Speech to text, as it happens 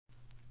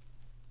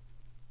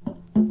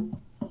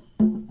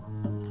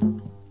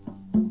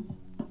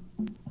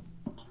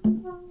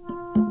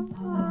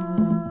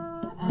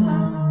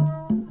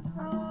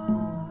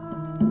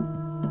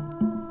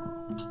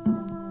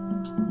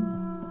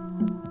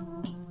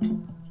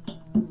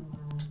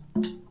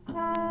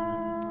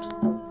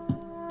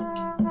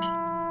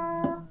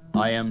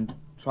I am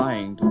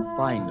trying to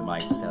find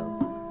myself,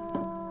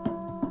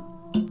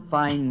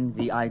 find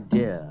the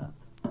idea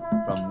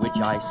from which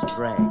I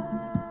sprang,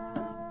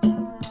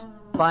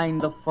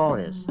 find the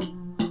forest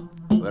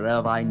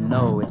wherever I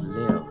know it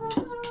lives,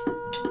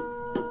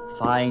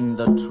 find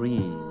the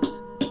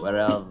trees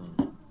wherever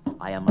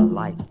I am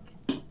alike.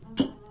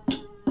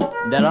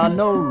 There are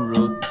no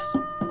roots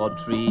for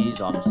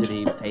trees on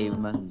city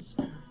pavements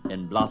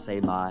in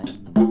blase mines.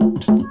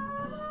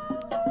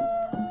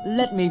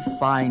 Let me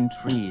find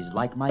trees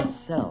like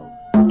myself,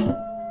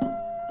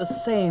 the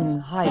same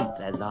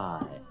height as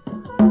I,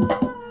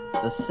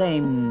 the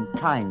same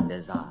kind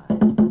as I,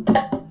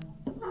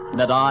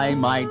 that I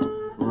might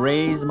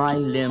raise my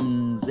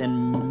limbs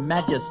in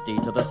majesty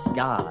to the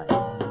sky,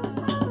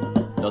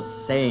 the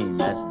same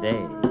as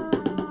they.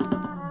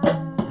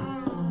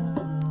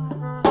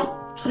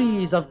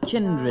 Trees of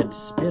kindred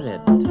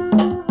spirit,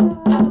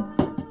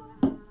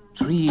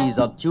 trees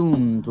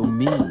attuned to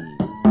me,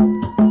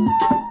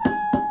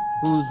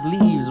 whose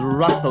leaves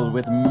rustle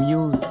with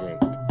music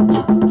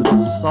to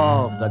the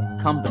soft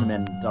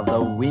accompaniment of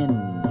the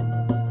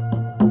winds.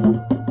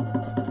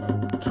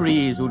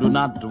 Trees who do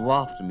not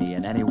dwarf me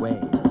in any way,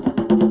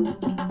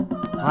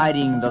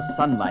 hiding the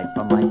sunlight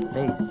from my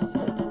face.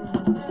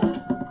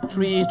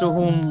 Trees to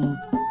whom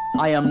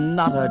I am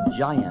not a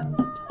giant,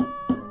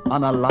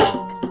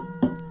 unalike,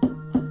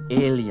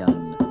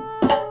 alien,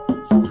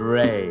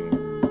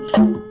 strange,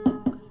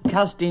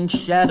 casting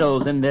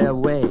shadows in their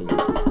way.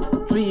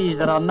 Trees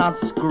that are not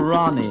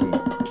scrawny,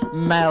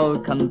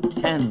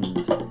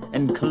 malcontent,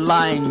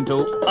 inclined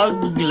to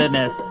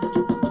ugliness.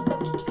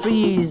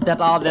 Trees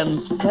that are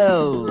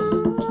themselves,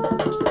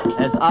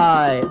 as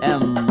I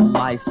am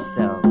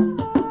myself.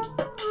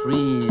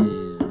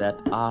 Trees that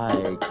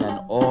I can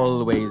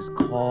always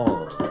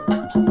call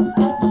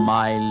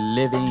my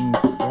living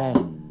friend.